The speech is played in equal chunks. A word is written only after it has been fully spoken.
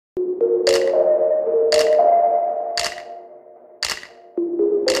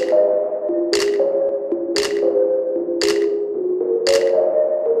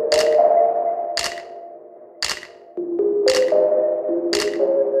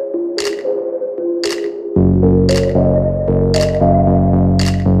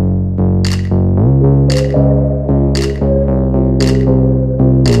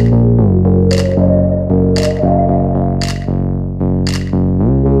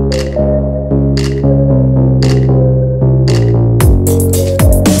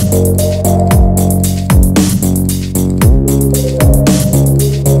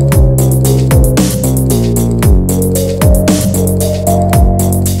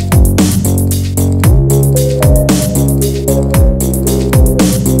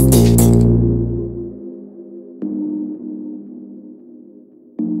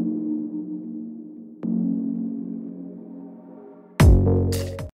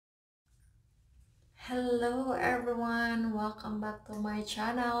back to my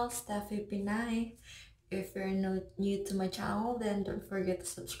channel, Steffie Pinay. If you're new to my channel, then don't forget to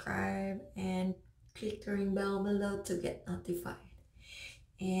subscribe and click the ring bell below to get notified.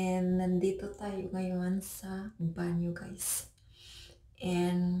 And nandito tayo ngayon sa banyo, guys.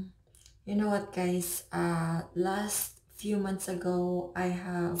 And you know what, guys? Last few months ago, I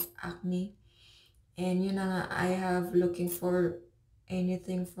have acne. And yun na nga, I have looking for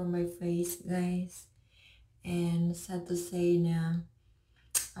anything for my face, guys. And sad to say na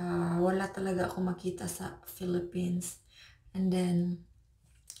wala talaga ako makita sa Philippines. And then,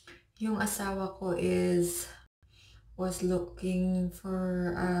 yung asawa ko was looking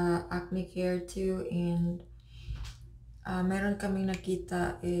for Acnecare too. And meron kaming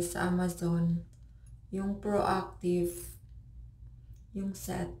nakita is sa Amazon. Yung PROACTIV, yung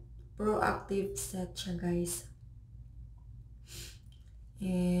set. PROACTIV set siya, guys.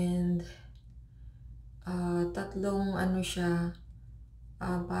 And tatlong ano siya,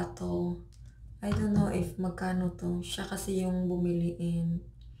 bottle. I don't know if magkano to. Siya kasi yung bumili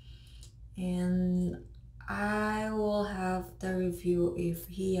and I will have the review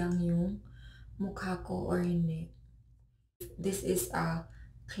if hiyang yung mukha ko or hindi. This is a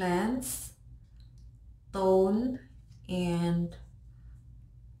cleanse, tone, and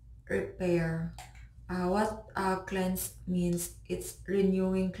repair. What cleanse means, it's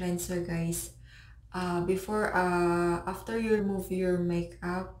renewing cleanser, guys. After you remove your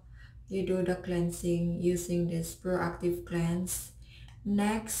makeup, you do the cleansing using this PROACTIV cleanse.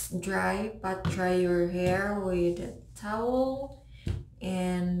 Next, pat dry your hair with a towel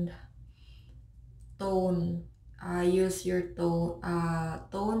and tone. Use your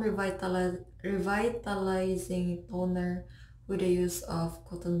tone revitalizing toner with the use of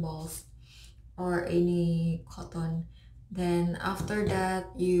cotton balls or any cotton. Then after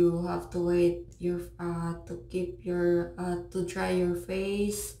that, you have to wait to dry your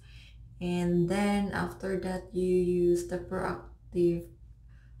face, and then after that you use the PROACTIV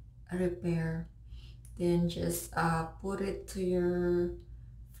repair. Then just put it to your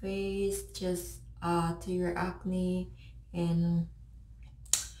face, just to your acne. And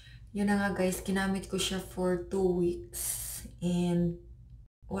yun na nga, guys, ginamit ko siya for 2 weeks and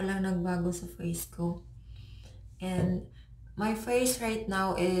walang nagbago sa face ko. And my face right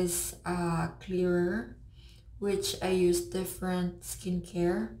now is clearer, which I use different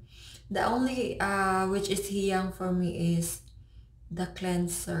skincare. The only which is Hiyang for me is the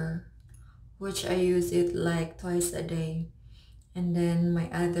cleanser, which I use it like twice a day. And then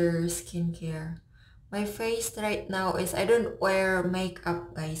my other skincare. My face right now is, I don't wear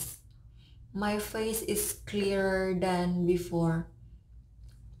makeup, guys. My face is clearer than before.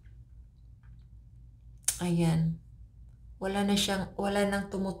 Ayan. Wala nang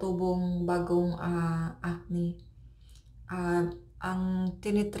tumutubong bagong acne. Ang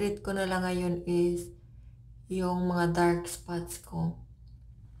tinitreat ko na lang ngayon is yung mga dark spots ko.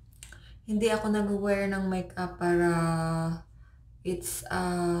 Hindi ako nag-wear ng makeup para it's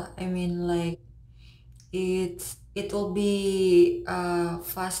it will be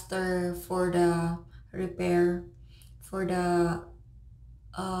faster for the repair, for the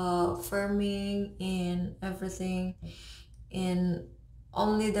firming and everything. And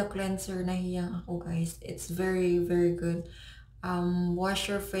only the cleanser na hiyang ako, guys. It's very, very good. Wash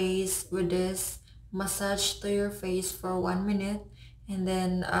your face with this, massage to your face for 1 minute, and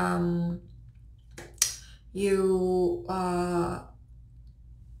then you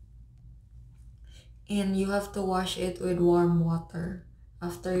have to wash it with warm water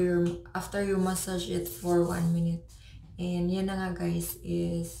after you massage it for 1 minute. And yan na nga, guys,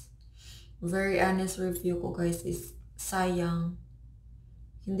 is very honest review ko, guys, is sayang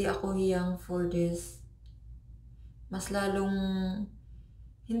hindi ako hiyang for this. Mas lalong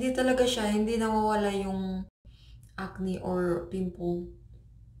hindi talaga siya, hindi nawawala yung acne or pimple.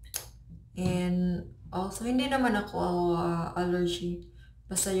 And also, hindi naman ako allergy.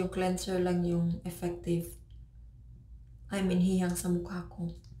 Basta yung cleanser lang yung effective. Hiyang sa mukha ko.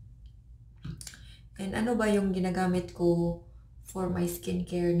 And ano ba yung ginagamit ko for my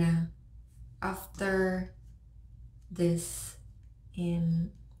skincare na after this?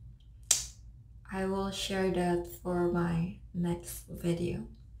 And I will share that for my next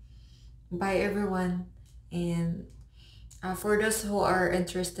video. Bye, everyone. And for those who are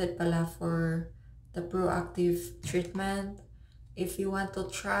interested pala for the PROACTIV treatment, if you want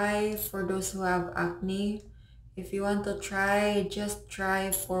to try, for those who have acne, if you want to try, just try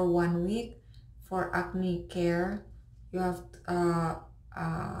for 1 week for Acnecare. You have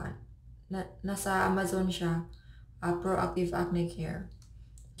nasa Amazon siya, PROACTIV Acnecare.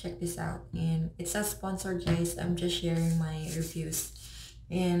 check this out. And it's a sponsored, guys. I'm just sharing my reviews.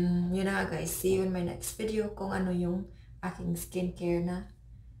 And yun na guys, see you in my next video kung ano yung aking skincare na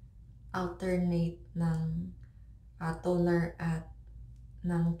alternate ng toner at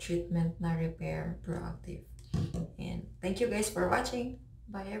ng treatment na repair proactive. And thank you guys for watching.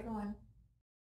 Bye everyone.